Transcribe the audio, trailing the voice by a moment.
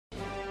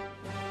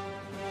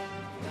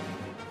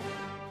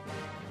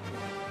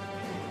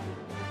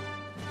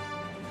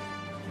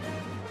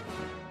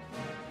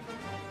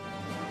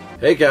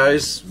Hey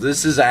guys,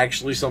 this is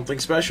actually something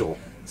special.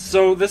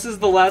 So this is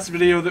the last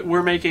video that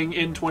we're making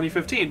in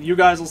 2015. You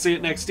guys will see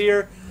it next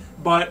year,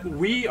 but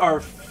we are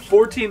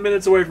 14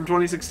 minutes away from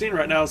 2016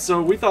 right now,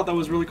 so we thought that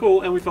was really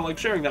cool, and we felt like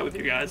sharing that with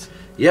you guys.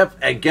 Yep,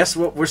 and guess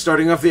what we're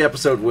starting off the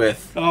episode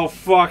with? Oh,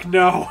 fuck,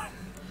 no.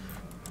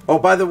 Oh,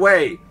 by the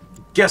way,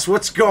 guess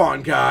what's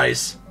gone,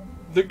 guys?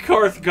 The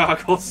Karth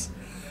goggles.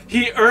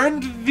 He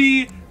earned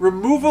the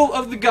removal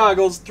of the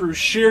goggles through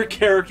sheer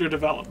character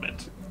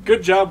development.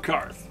 Good job,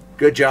 Karth.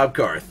 Good job,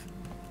 Karth.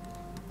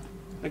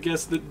 I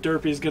guess that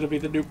Derpy's gonna be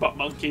the new butt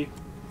monkey.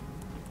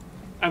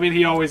 I mean,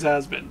 he always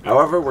has been.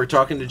 However, we're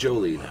talking to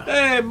Jolie now.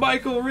 Hey,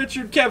 Michael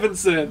Richard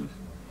Kevinson.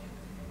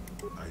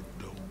 I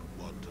don't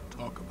want to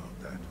talk about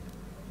that.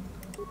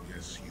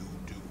 Yes, you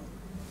do.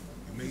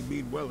 You may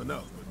mean well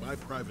enough, but my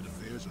private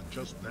affairs are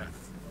just that.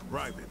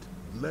 Private.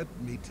 Let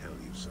me tell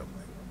you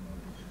something.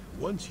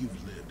 Once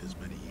you've lived as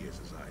many years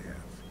as I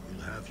have,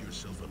 you'll have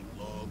yourself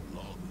a long,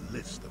 long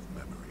list of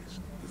memories.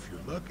 If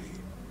you're lucky,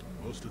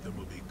 most of them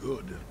will be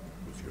good.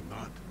 If you're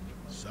not,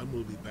 some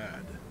will be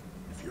bad.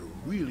 If you're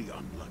really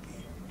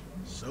unlucky,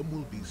 some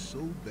will be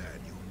so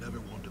bad you'll never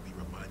want to be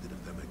reminded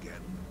of them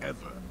again,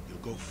 ever. You'll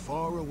go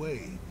far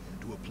away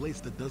to a place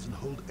that doesn't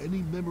hold any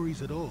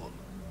memories at all.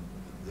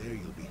 And there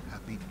you'll be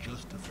happy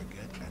just to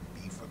forget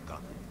and be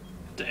forgotten.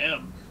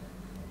 Damn.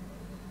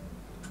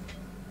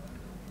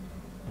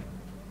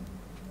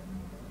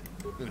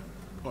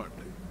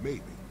 Partly,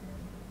 maybe.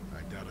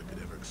 I doubt I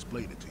could ever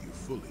explain it to you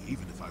fully,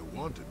 even if I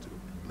wanted to.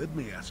 Let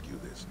me ask you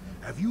this.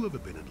 Have you ever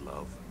been in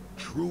love?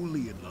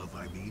 Truly in love,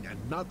 I mean,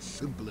 and not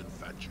simple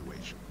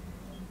infatuation.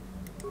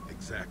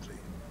 Exactly.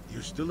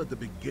 You're still at the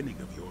beginning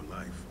of your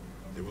life.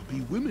 There will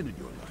be women in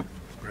your life,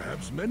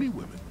 perhaps many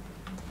women.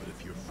 But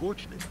if you're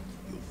fortunate,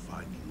 you'll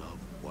find love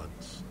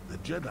once. The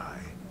Jedi,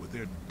 with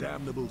their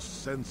damnable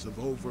sense of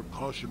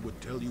over-caution, would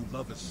tell you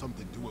love is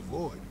something to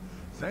avoid.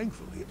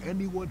 Thankfully,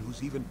 anyone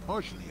who's even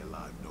partially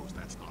alive knows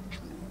that's not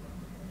true.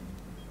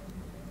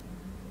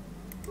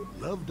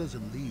 Love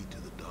doesn't lead to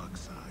the dark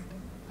side.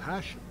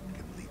 Passion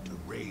can lead to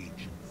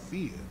rage and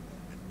fear,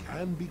 and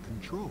can be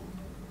controlled.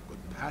 But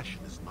passion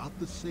is not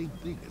the same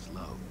thing as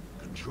love.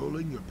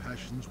 Controlling your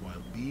passions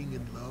while being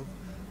in love,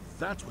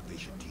 that's what they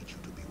should teach you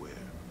to beware.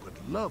 But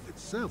love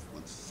itself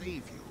will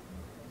save you,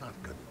 not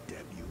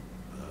condemn you.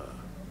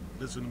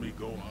 Listen to me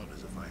go on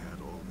as if I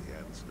had all the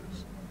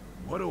answers.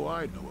 What do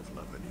I know of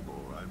love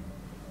anymore? I'm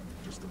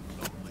just a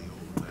lonely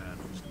old man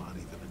who's not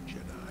even a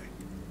Jedi.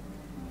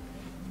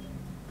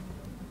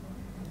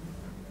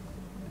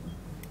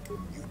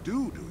 You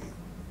do you?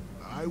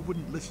 I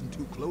wouldn't listen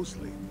too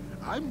closely.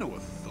 I'm no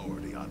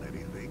authority on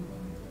anything.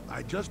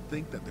 I just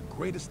think that the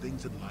greatest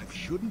things in life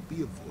shouldn't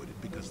be avoided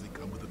because they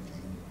come with a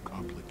few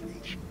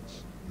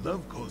complications.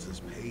 Love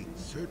causes pain,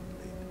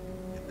 certainly.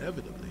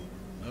 Inevitably,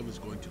 love is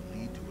going to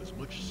lead to as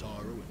much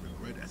sorrow and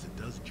regret as it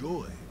does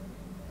joy.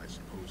 I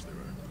suppose there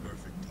are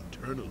perfect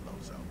eternal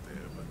loves out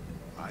there, but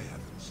I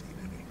haven't seen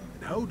any.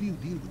 And how do you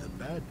deal with the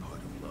bad part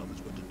of love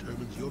is what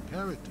determines your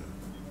character.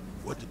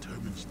 What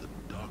determines the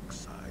dark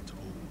side's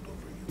hold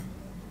over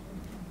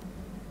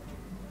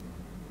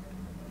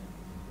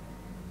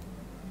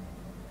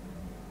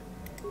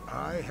you.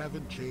 I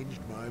haven't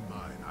changed my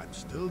mind. I'm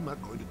still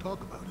not going to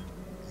talk about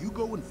it. You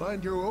go and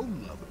find your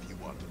own love if you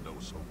want to know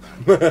so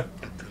badly.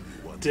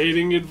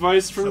 Dating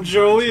advice from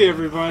Jolie,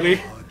 everybody.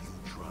 Hard you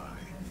try.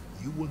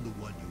 You and the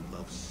one you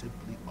love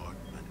simply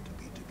aren't meant to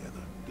be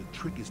together. The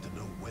trick is to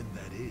know when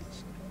that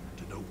is,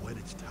 to know when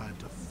it's time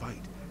to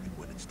fight and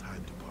when it's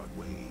time to part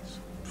ways.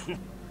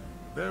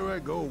 There I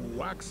go,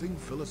 waxing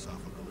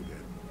philosophical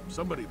again.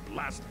 Somebody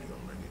blast me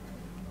already.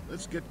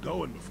 Let's get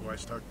going before I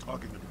start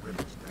talking in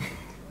riddles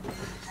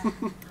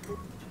now.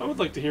 I would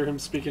like to hear him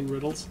speak in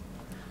riddles.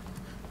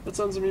 That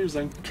sounds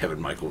amusing. Kevin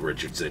Michael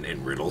Richardson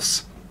in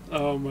riddles.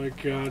 Oh my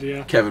god,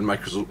 yeah. Kevin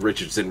Michael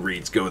Richardson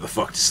reads Go the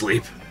Fuck to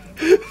Sleep.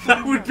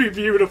 That would be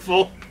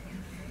beautiful.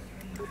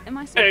 Am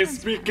I Hey,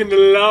 speaking of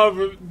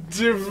love,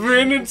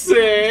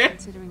 divinity.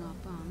 Considering our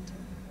bond,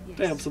 yes.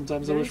 Damn,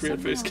 sometimes I There wish is we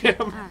had something face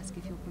I would cam. ask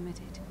if you'll permit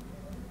it.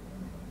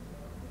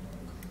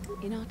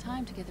 In our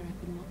time together, I've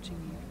been watching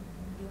you.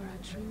 You are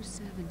a true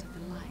servant of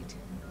the light.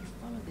 You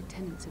follow the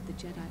tenets of the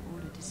Jedi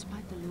Order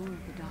despite the lure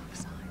of the dark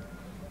side.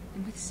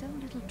 And with so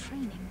little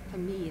training, for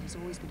me it has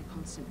always been a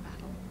constant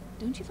battle.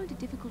 Don't you find it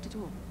difficult at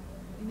all?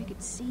 You make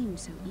it seem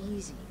so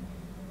easy.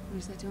 Or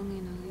is that only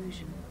an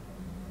illusion?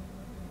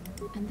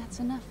 And that's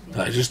enough for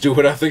you. I just do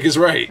what I think is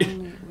right. If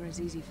only it were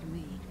as easy for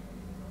me.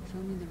 If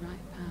only the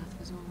right path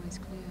was always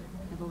clear.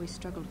 I've always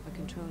struggled for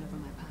control over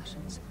my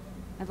passions.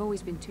 I've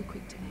always been too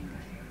quick to anger,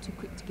 too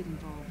quick to get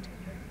involved.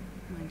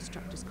 My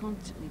instructors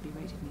constantly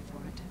berated me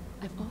for it.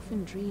 I've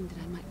often dreamed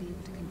that I might be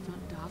able to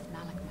confront Darth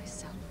Malak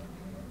myself.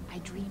 I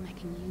dream I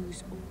can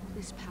use all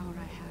this power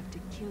I have to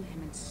kill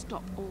him and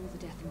stop all the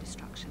death and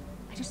destruction.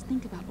 I just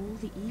think about all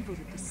the evil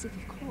that the Sith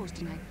have caused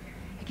and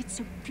I get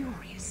so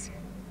furious.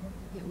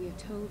 Yet we are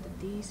told that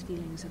these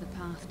feelings are the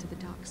path to the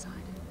dark side.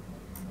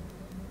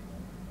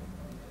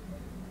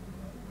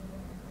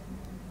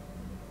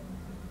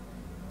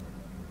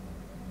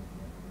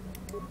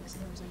 I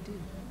suppose I do.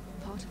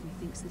 part of me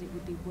thinks that it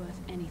would be worth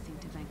anything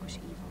to vanquish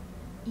evil,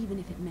 even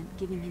if it meant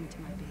giving in to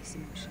my base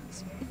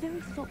emotions. The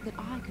very thought that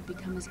I could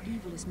become as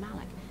evil as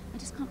Malak, I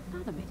just can't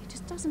fathom it. It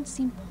just doesn't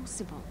seem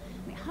possible.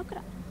 I mean, how could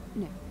I...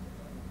 No.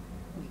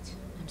 Wait,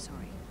 I'm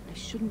sorry. I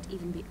shouldn't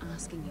even be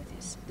asking you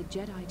this. The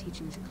Jedi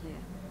teachings are clear.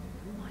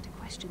 Who am I to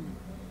question them?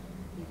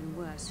 Even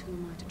worse, who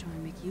am I to try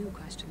and make you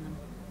question them?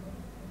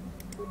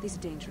 These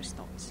are dangerous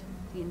thoughts.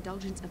 The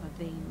indulgence of a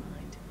vain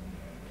mind.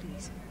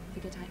 Please,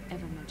 forget I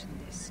ever mentioned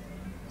this.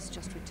 Let's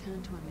just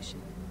return to our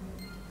mission.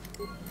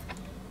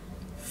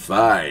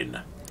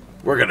 Fine.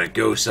 We're gonna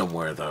go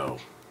somewhere, though.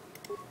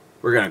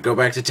 We're gonna go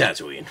back to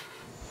Tatooine.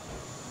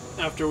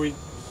 After we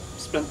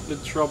spent the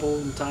trouble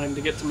and time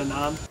to get to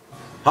Manan.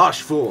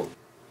 Hush, fool.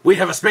 We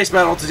have a space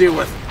battle to deal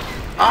with.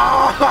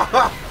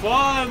 Ah!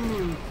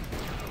 Fun!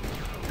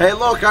 Hey,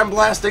 look, I'm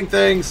blasting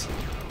things.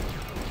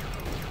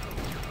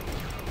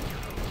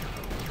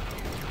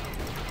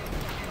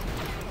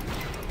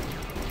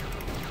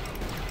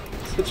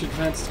 Such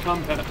advanced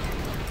combat.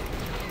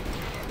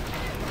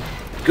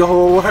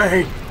 Go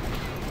away.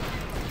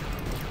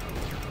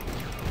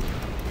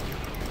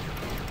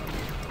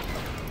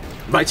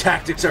 My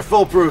tactics are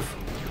foolproof.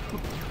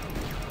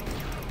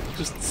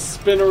 Just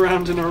spin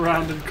around and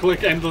around and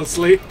click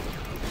endlessly.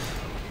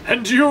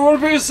 And you will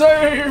be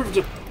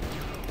saved!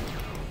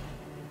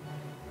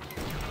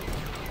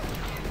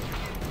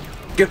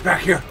 Get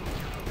back here.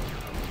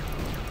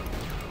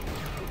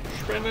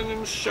 Spinning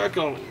in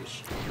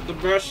circles. The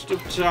best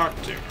of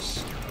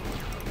tactics.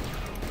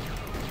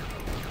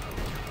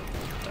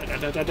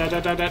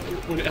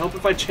 Would it help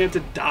if I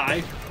chanted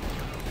die?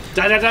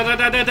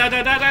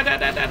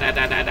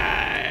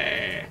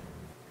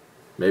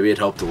 Maybe it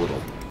helped a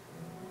little.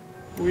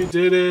 We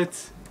did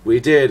it. We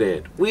did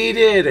it. We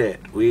did it.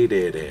 We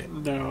did it.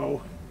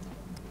 No.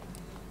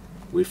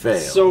 We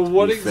failed. So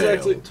what we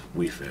exactly? Failed.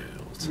 We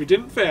failed. We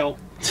didn't fail.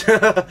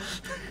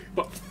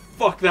 But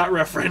fuck that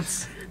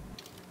reference.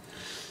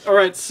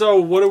 Alright,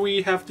 so what do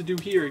we have to do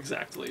here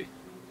exactly?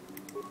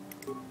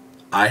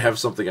 I have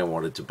something I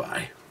wanted to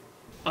buy.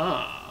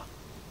 Ah.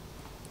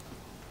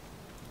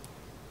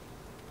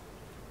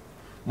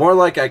 More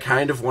like I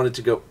kind of wanted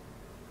to go...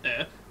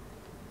 Eh.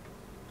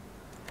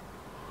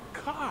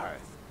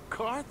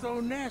 Carth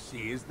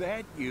Onesi, is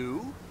that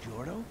you?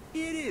 Jordo?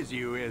 It is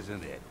you,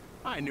 isn't it?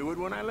 I knew it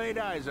when I laid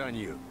eyes on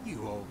you.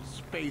 You old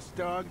space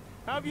dog.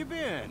 How've you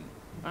been?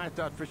 I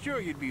thought for sure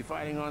you'd be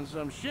fighting on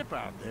some ship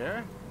out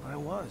there. I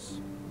was.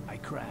 I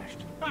crashed.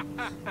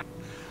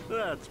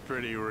 That's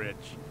pretty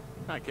rich.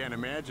 I can't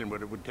imagine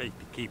what it would take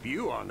to keep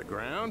you on the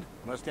ground.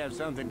 Must have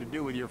something to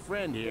do with your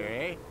friend here,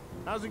 eh?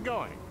 How's it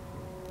going?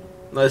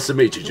 Nice to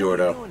meet you, What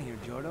are you Jordo. doing here,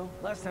 Jordo?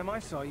 Last time I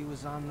saw you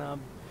was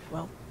on,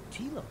 well,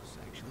 Telos,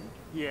 actually.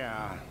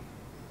 Yeah,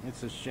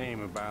 it's a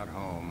shame about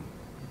home.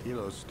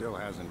 Telos still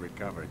hasn't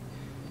recovered.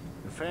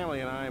 The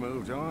family and I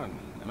moved on,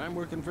 and I'm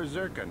working for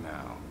Zerka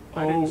now.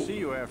 I didn't see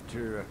you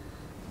after...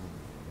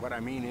 what I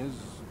mean is,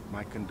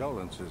 my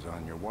condolences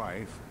on your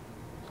wife.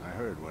 I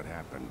heard what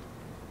happened.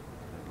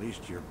 At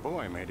least your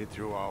boy made it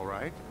through all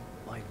right.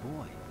 My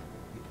boy?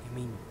 You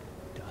mean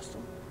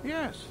Dustin?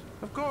 Yes,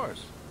 of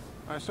course.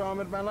 I saw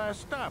him at my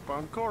last stop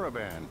on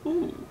Korriban.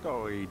 Ooh.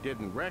 Though he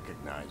didn't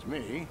recognize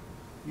me.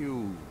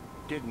 You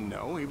didn't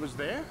know he was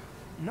there?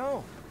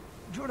 No.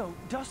 Jordo,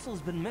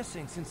 Dustel's been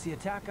missing since the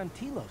attack on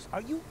Telos.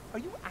 Are you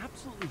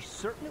absolutely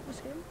certain it was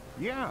him?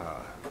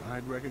 Yeah,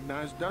 I'd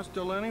recognize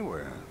Dustil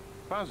anywhere.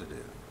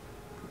 Positive.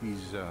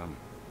 He's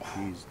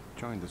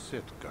joined the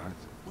Sith,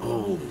 Garth.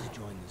 Oh. He's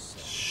joined the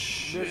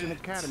Sith. There's an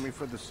academy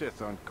for the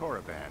Sith on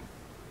Korriban.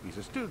 He's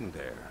a student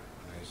there.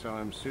 I saw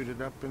him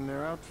suited up in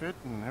their outfit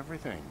and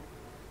everything.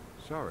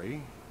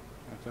 Sorry,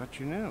 I thought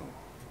you knew.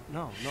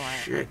 No, I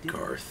Shit, didn't.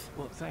 Garth.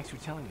 Well, thanks for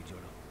telling me,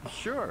 Jordo.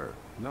 Sure,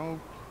 no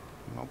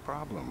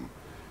problem.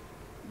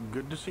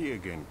 Good to see you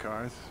again,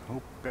 Garth.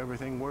 Hope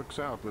everything works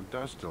out with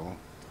Dustil.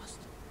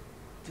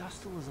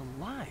 Dustil is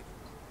alive.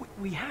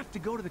 We have to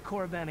go to the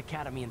Korriban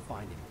Academy and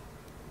find him.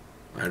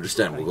 I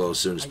understand. We'll go as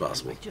soon as I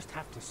possible. just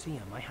have to see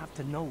him. I have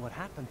to know what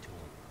happened to him.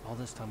 All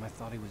this time I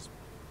thought he was...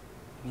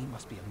 he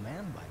must be a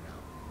man by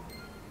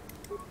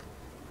now.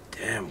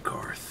 Damn,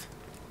 Garth.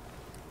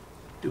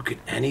 Dude, can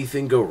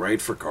anything go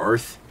right for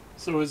Garth?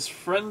 So his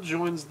friend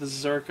joins the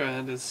Zerka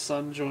and his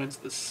son joins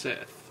the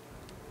Sith.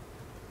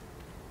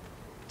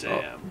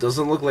 Damn. Oh,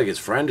 doesn't look like his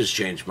friend has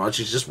changed much.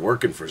 He's just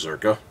working for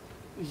Zerka.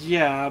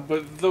 Yeah,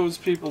 but those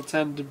people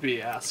tend to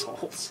be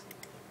assholes.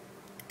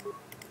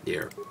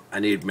 Here, I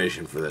need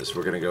admission for this.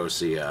 We're gonna go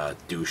see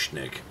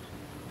Douchnik.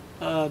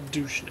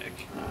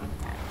 Douchnik.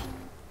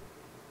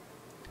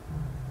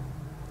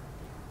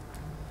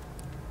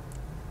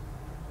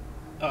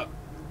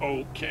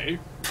 Okay.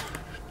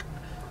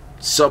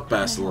 Sup,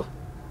 Bastila?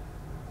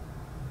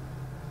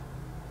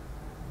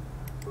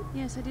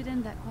 Yes, I did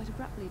end that quite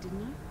abruptly,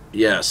 didn't I?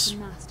 Yes. The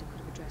Master could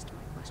have addressed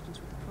my questions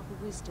with the proper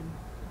wisdom,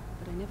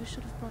 but I never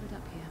should have brought it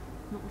up here,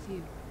 not with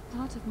you.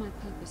 Part of my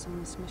purpose on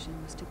this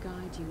mission was to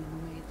guide you in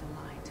the way of the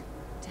light,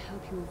 to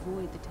help you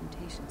avoid the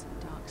temptations of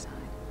the dark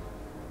side.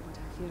 But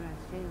I fear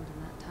I've failed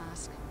in that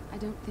task. I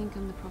don't think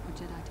I'm the proper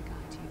Jedi to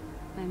guide you.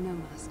 I am no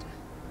master.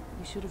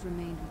 You should have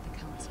remained with the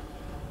council.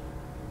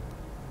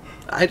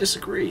 I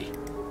disagree.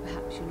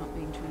 Perhaps you're not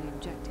being truly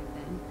objective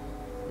then.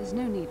 There's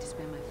no need to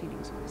spare my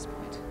feelings on this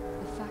point.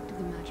 The fact of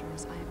the matter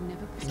is I have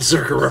never...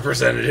 Zerka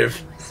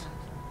representative. ...myself.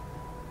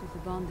 With the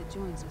bond that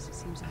joins us, it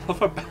seems I Oh,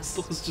 my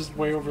Bastel is just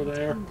way over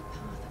there. ...the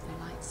path of the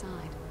light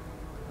side.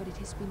 But it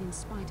has been in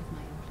spite of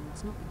my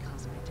influence, not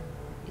because of it.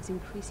 It's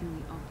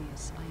increasingly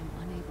obvious I am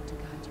unable to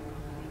guide you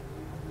properly.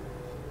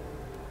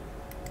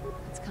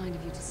 It's kind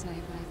of you to say,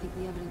 but I think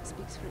the evidence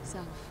speaks for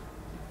itself.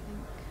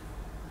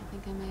 I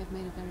think I may have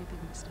made a very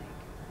big mistake.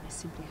 I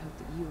simply hope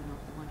that you are not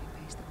the one who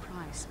pays the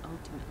price,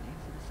 ultimately,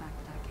 for the fact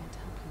that I can't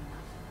help you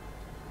enough.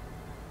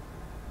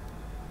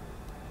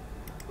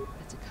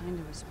 That's a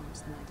kinder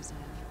response than I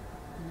deserve,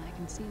 and I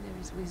can see there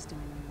is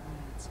wisdom in your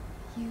words.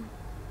 You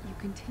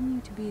continue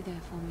to be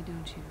there for me,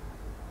 don't you?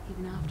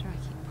 Even after I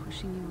keep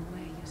pushing you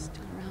away, you're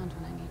still around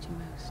when I need you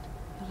most.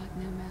 You're like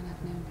no man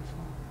I've known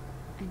before,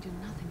 and you're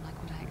nothing like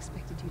what I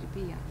expected you to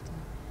be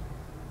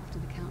after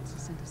the council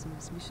sent us on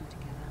this mission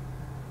together.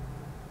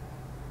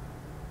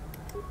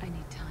 I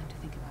need time to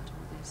think about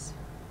all this.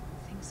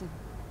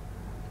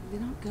 They're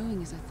not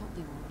going as I thought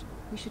they would.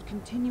 We should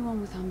continue on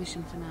with our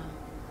mission for now.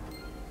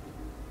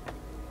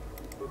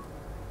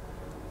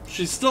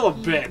 She's still a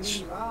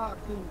bitch.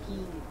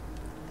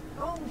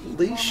 At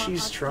least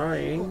she's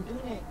trying.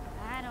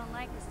 I don't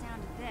like the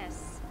sound of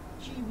this.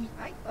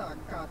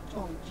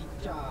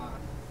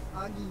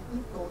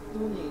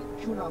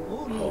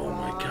 Oh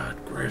my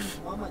god, Griff.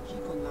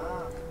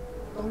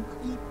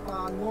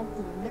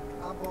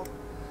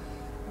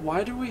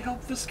 Why do we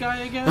help this guy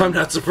again? I'm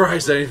not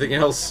surprised at anything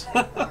else.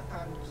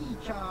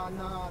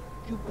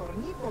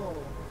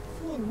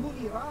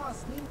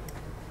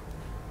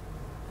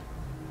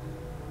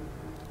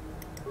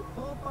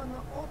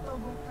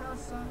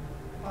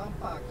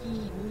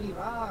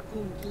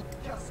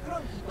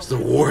 It's the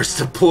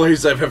worst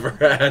employees I've ever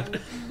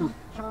had.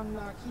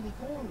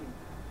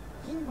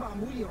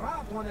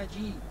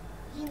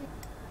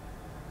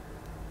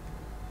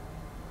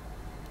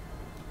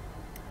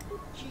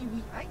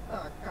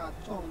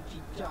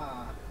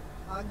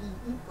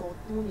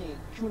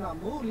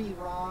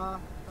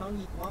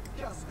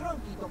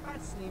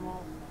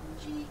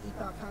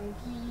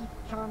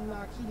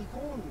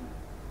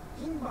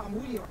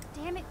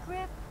 Damn it,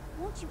 Griff.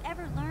 Won't you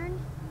ever learn?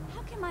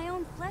 How can my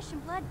own flesh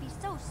and blood be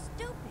so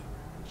stupid?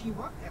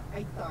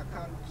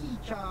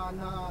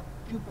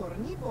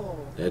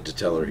 I had to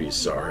tell her he's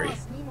sorry.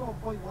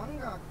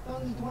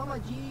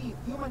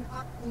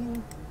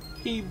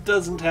 He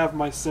doesn't have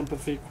my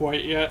sympathy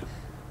quite yet.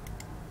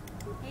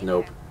 Hey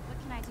Nope. there, what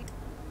can I do?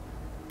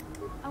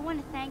 I want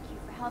to thank you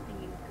for helping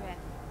me with Griff.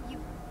 You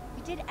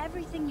did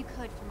everything you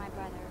could for my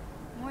brother,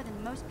 more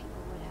than most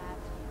people would have.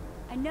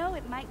 I know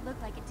it might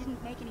look like it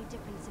didn't make any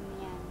difference in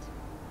the end.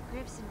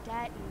 Griff's in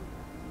debt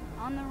and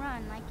on the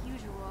run like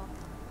usual.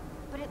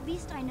 But at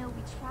least I know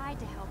we tried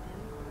to help him.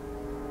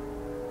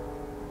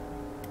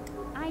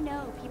 I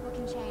know people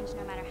can change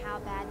no matter how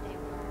bad they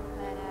were,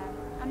 but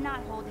I'm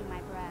not holding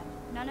my breath.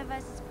 None of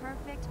us is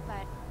perfect,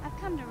 but I've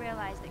come to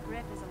realize that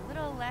Griff is a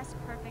little less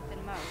perfect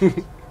than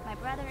most. My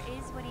brother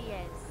is what he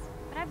is,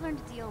 but I've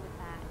learned to deal with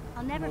that.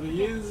 I'll never What he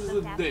forget is he is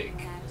looked a after me dick.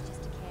 when I was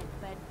just a kid,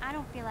 but I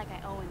don't feel like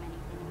I owe him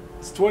anything anymore.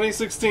 It's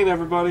 2016,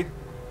 everybody.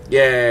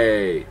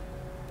 Yay!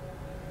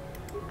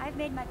 I've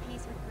made my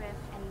peace with Griff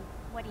and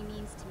what he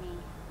means to me.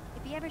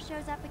 If he ever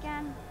shows up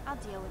again, I'll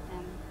deal with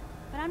him.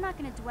 But I'm not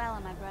going to dwell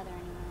on my brother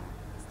anymore.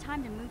 It's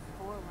time to move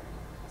forward.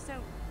 So,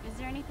 is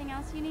there anything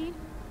else you need?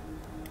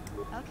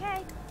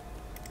 Okay.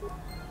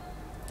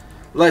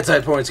 Light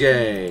side points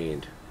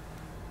gained.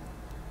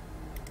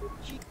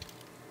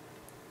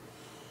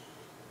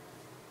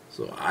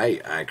 So I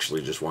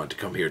actually just wanted to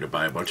come here to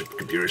buy a bunch of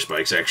computer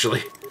spikes,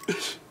 actually.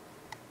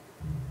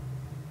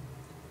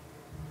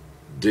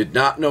 Did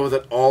not know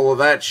that all of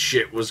that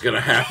shit was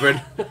gonna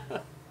happen.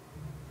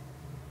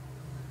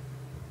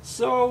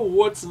 So,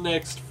 what's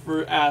next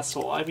for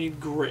asshole? I mean,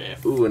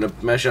 Griff. Ooh, and a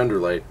mesh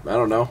underlay. I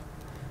don't know.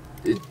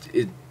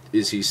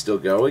 Is he still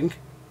going?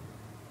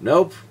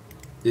 Nope.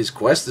 His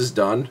quest is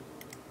done.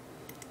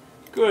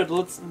 Good,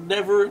 let's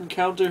never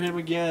encounter him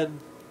again.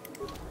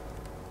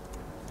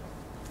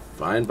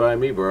 Fine by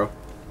me, bro.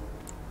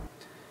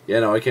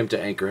 Yeah, no, I came to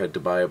Anchorhead to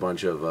buy a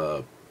bunch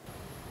of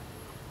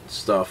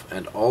stuff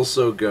and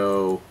also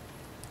go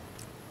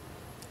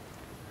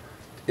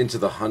into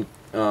the hunt.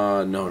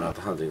 No, not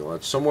the hunting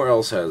lodge. Somewhere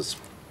else has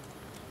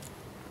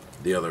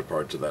the other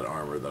parts of that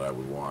armor that I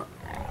would want.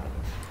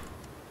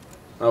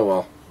 Oh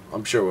well,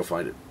 I'm sure we'll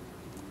find it.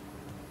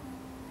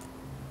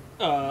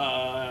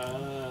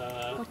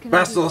 What can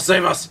I do? Bastel,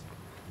 save us!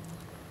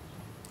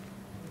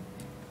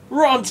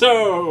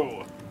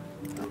 Ronto!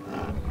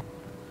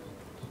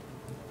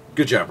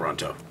 Good job,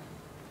 Ronto.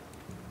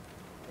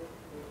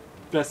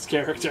 Best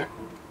character.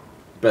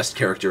 Best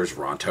character is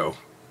Ronto.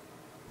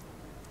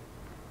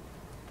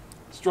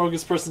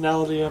 Strongest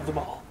personality of them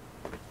all.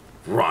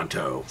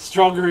 Ronto.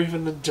 Stronger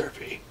even than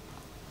Derpy.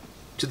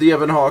 To the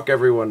Evan Hawk,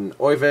 everyone.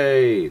 Oy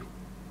vey!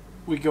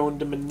 We going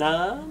to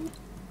Manan?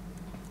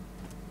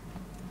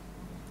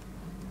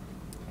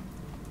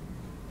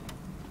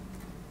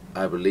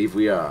 I believe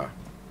we are.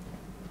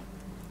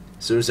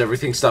 As soon as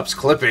everything stops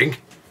clipping.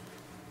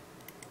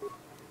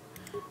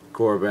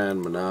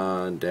 Korban,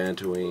 Manan,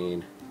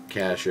 Dantooine,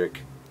 Kashyyyk.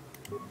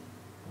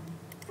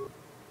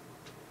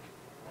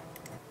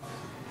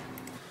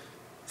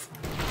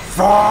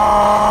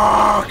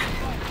 Fuck!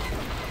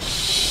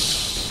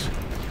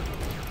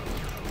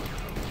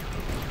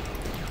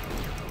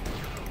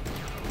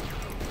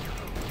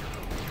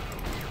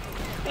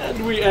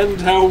 And we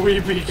end how we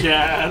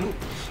began.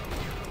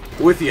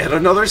 With yet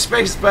another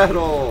space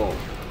battle!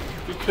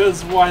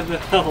 Because why the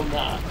hell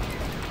not?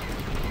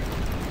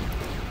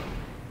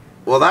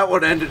 Well, that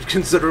one ended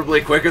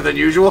considerably quicker than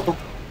usual.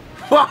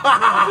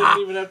 I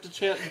didn't even have to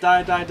chant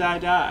die, die, die,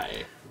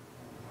 die.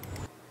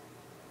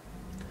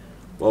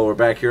 Well, we're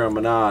back here on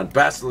Manan.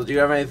 Bastila, do you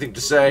have anything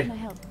to say? Can I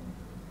help?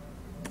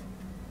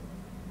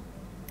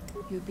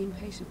 You've been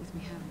patient with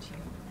me, haven't you?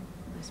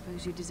 I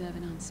suppose you deserve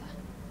an answer.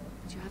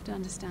 But you have to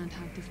understand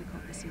how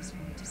difficult this is for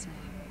me to say.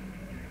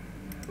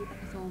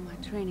 With all my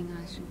training,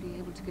 I should be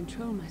able to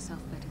control myself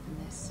better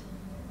than this.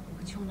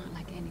 But you're not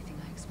like anything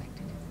I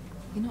expected.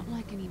 You're not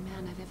like any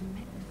man I've ever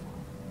met before.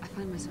 I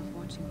find myself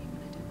watching you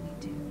when I don't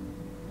need to.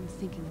 I'm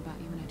thinking about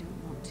you when I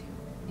don't want to.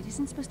 It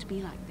isn't supposed to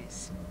be like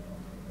this.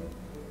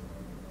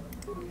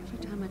 Every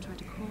time I try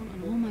to call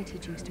on all my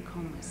teachings to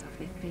calm myself,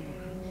 they fail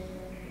me.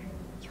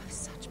 You have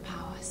such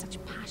power,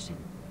 such passion.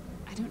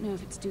 I don't know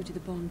if it's due to the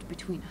bond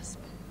between us,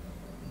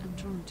 but I'm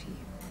drawn to you.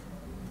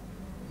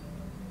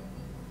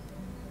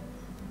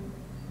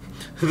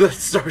 The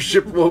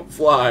starship won't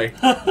fly.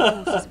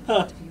 Force is a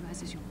part of you,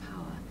 as is your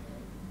power.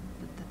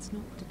 But that's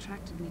not what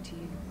attracted me to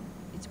you.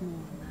 It's more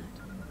than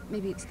that.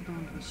 Maybe it's the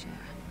bond we share.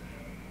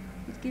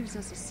 It gives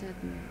us a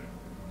certain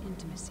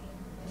intimacy.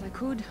 If I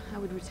could, I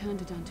would return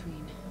to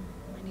Dantooine.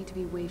 I need to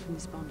be away from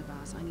this bond of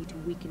ours. I need to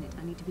weaken it.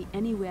 I need to be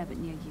anywhere but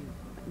near you.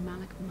 But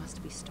Malik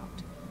must be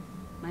stopped.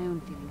 My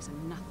own feelings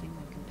are nothing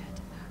when compared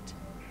to that.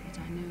 But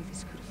I know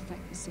this could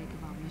affect the sake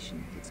of our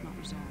mission if it's not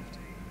resolved.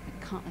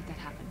 I can't let that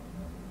happen.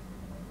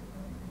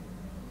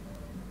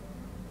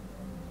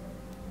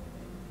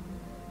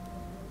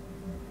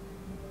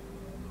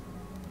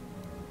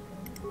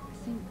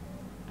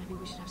 I think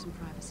we should have some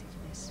privacy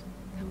for this.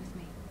 Come with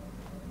me.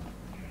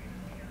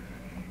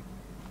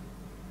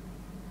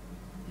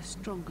 You're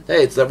stronger than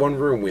Hey, it's that one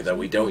room that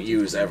we don't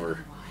use ever.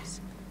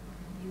 otherwise.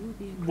 You will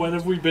be a When great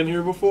have we been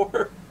here before? I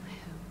hope.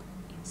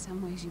 In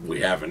some ways you will We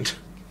be haven't.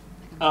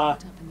 like I'm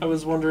wrapped up in I the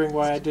was wondering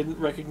why I didn't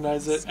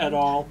recognize it at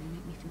all. They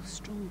make me feel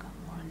stronger,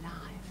 more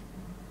alive.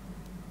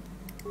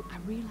 I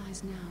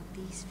realize now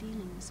these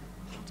feelings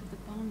are part of the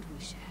bond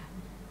we share.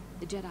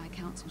 The Jedi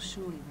Council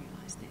surely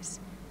realized this.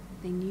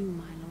 They knew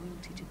my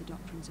loyalty to the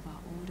doctrines of our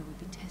order would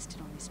be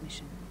tested on this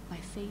mission. By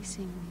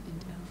facing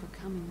and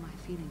overcoming my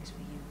feelings for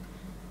you,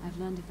 I've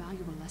learned a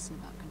valuable lesson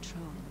about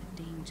control and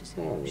the dangers of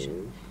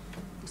emotion.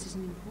 This is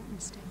an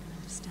important step in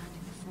understanding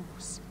the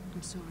Force.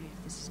 I'm sorry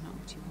if this is not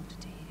what you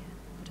wanted to hear,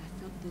 but I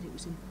felt that it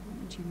was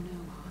important you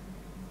know our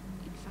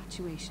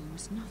infatuation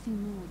was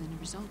nothing more than a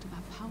result of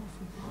our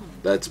powerful bond.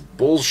 That's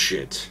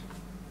bullshit.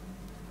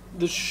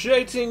 The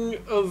shating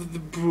of the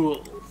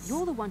bulls.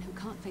 You're the one who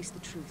can't face the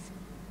truth.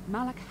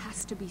 Malik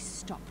has to be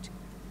stopped.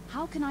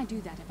 How can I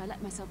do that if I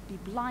let myself be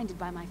blinded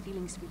by my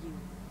feelings for you?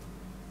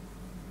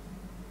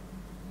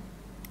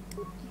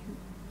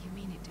 You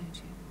mean it, don't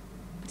you?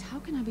 But how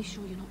can I be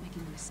sure you're not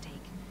making a mistake?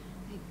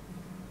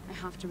 I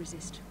have to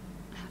resist.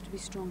 I have to be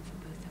strong for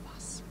both of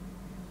us.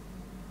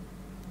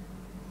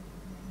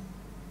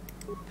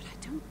 But I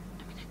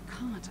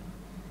can't.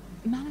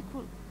 Malik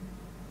will...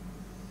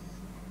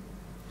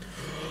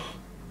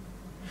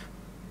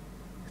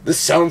 This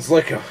sounds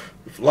like a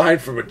line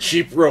from a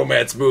cheap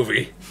romance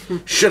movie.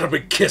 Shut up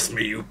and kiss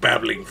me, you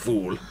babbling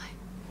fool.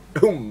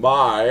 Oh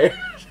my.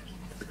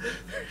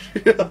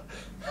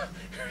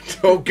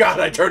 Oh god,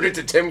 I turned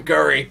into Tim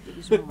Curry. It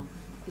was wrong.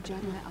 The Jedi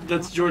are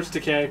That's not George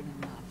acting Takei. in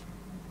love.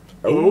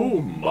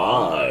 Oh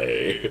my.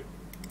 It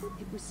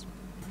was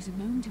a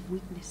moment of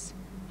weakness.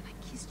 And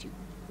I kissed you.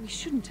 We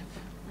shouldn't have.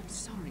 I'm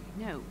sorry.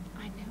 No,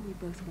 I know we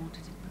both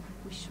wanted it, but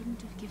we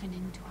shouldn't have given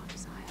in to our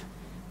desire.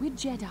 We're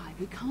Jedi.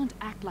 We can't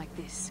act like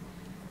this.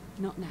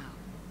 Not now.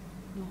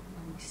 Not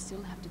when we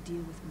still have to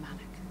deal with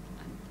Malik.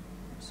 I'm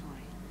sorry.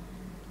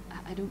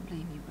 I don't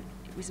blame you, but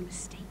it was a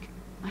mistake.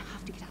 I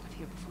have to get out of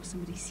here before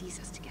somebody sees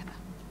us together.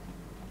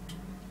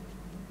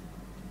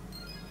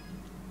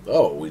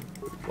 Oh,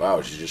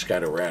 wow, she just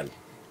kind of ran.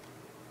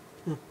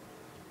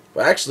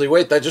 But actually,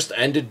 wait, that just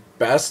ended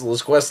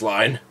Bastila's quest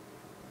line.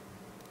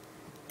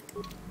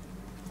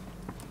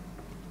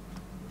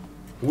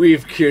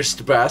 We've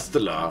kissed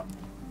Bastila.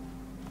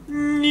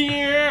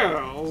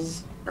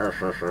 Yes.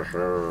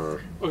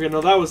 Okay,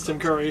 no, that was Tim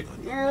Curry.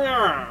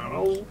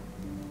 Yes.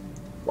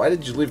 Why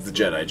did you leave the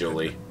Jedi,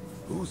 Jolie?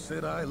 Who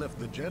said I left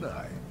the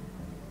Jedi?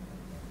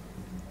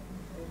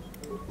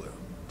 Well,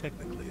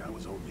 technically I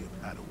was only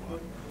a Padawan.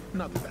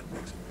 Not that that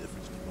makes a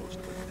difference to most,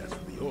 but as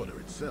for the Order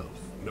itself,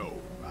 no,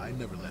 I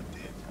never left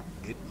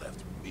it. It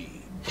left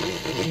me.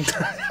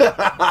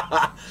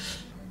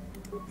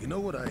 You know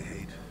what I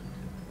hate?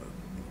 Well,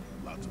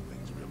 lots of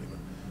things really,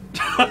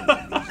 but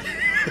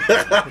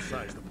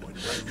Besides the point,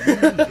 I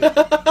really hate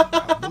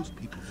how most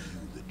people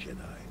view the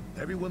Jedi.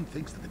 Everyone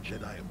thinks that the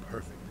Jedi are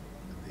perfect,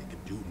 that they can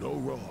do no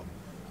wrong.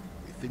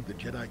 They think the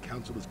Jedi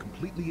Council is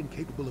completely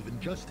incapable of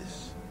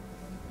injustice.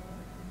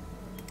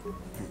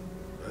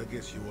 I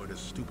guess you aren't as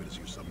stupid as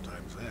you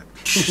sometimes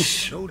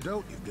act. No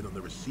doubt you've been on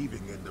the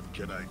receiving end of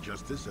Jedi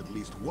justice at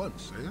least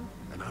once, eh?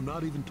 And I'm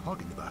not even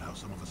talking about how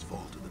some of us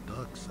fall to the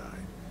dark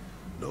side.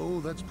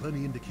 No, that's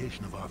plenty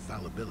indication of our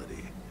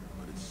fallibility,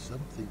 but it's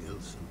something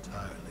else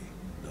entirely.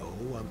 No,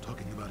 I'm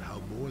talking about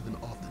how more than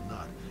often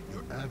not,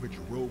 your average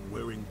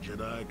robe-wearing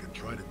Jedi can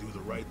try to do the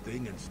right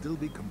thing and still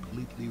be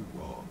completely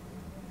wrong.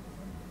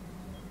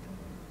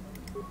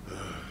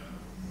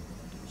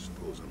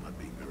 Suppose I'm not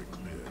being very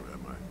clear,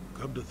 am I?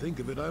 Come to think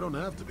of it, I don't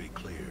have to be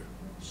clear.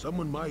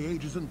 Someone my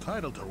age is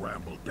entitled to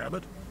ramble, damn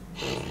it.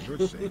 For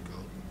your sake,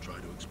 I'll try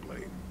to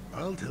explain.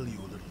 I'll tell you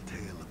a little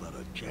tale about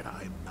a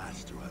Jedi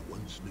master I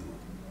once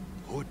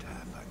knew.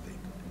 Hortath, I think.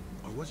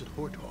 Or was it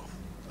Hortoth?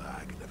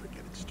 I can never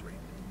get it straight.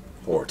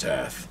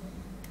 Hortath.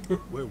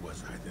 Where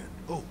was I then?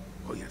 Oh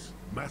yes,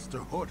 Master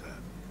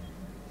Hortath.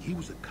 He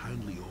was a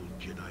kindly old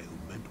Jedi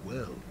who meant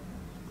well,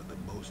 but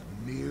the most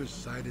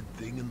nearsighted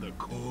thing in the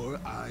Corps,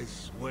 I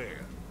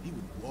swear. He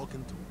would walk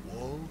into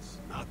walls,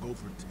 knock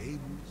over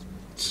tables,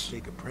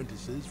 take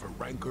apprentices for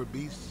rancor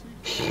beasts,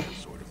 that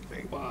sort of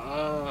thing.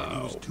 Wow. And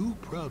he was too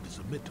proud to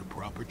submit to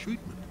proper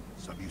treatment.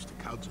 Some used to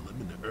counsel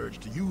him in the urge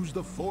to use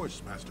the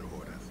Force, Master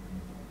Hortath.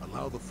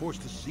 Allow the Force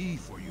to see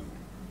for you.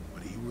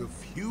 But he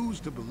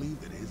refused to believe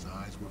that his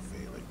eyes were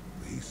failing.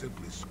 He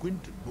simply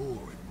squinted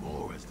more and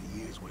more as the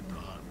years went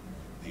on.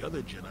 The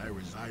other Jedi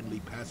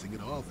resignedly passing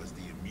it off as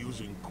the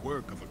amusing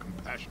quirk of a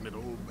compassionate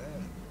old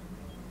man.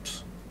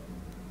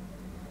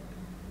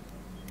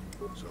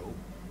 So,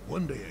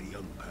 one day a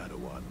young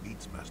Padawan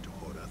meets Master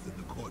Hortath in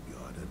the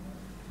courtyard and,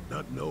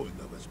 not knowing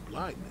of his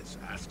blindness,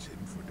 asks him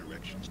for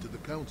directions to the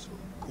council.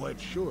 Quite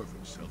sure of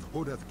himself,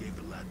 Hortath gave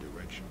the lad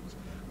directions,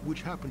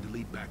 which happened to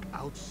lead back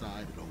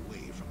outside and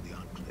away from the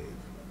Enclave.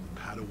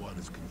 The Padawan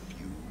is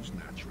confused,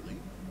 naturally.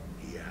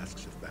 He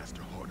asks if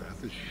Master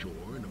Hortath is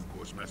sure, and of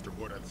course Master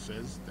Hortath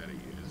says that he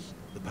is.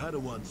 The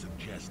Padawan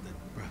suggests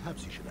that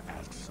perhaps he should have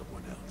asked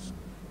someone else.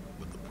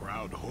 But the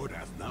proud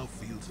Hortath now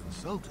feels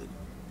insulted.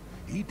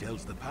 He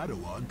tells the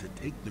Padawan to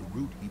take the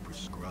route he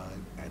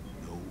prescribed and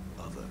no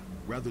other.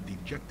 Rather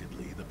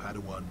dejectedly, the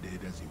Padawan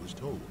did as he was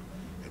told,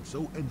 and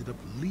so ended up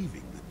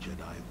leaving the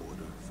Jedi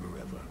Order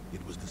forever.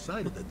 It was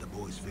decided that the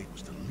boy's fate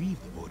was to leave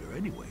the Order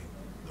anyway,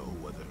 though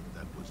whether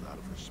that was out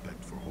of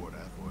respect for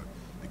Hortath or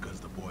because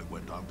the boy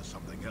went on to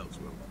something else,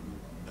 well,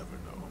 we'll never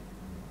know.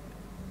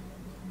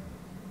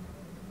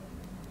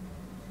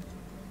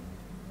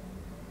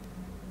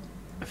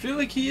 I feel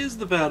like he is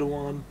the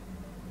Padawan.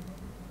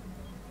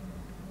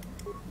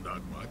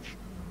 Not much.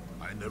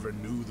 I never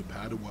knew the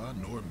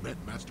Padawan nor met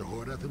Master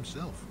Hortath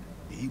himself.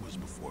 He was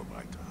before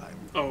my time.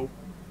 Oh.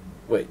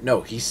 Wait,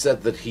 no, he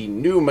said that he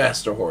knew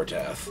Master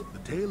Hortath. The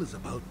tale is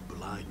about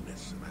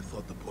blindness, and I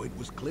thought the point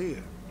was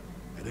clear.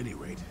 At any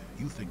rate,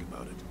 you think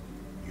about it.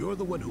 You're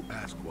the one who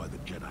asked why the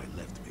Jedi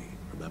left me,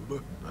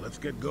 remember? Now let's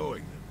get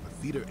going. My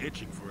feet are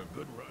itching for a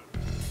good run.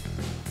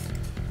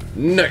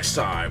 Next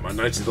time on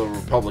Knights of the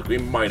Republic, we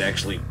might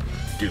actually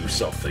do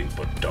something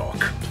but talk.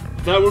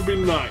 That would be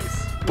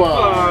nice.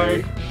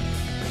 Bye. Bye.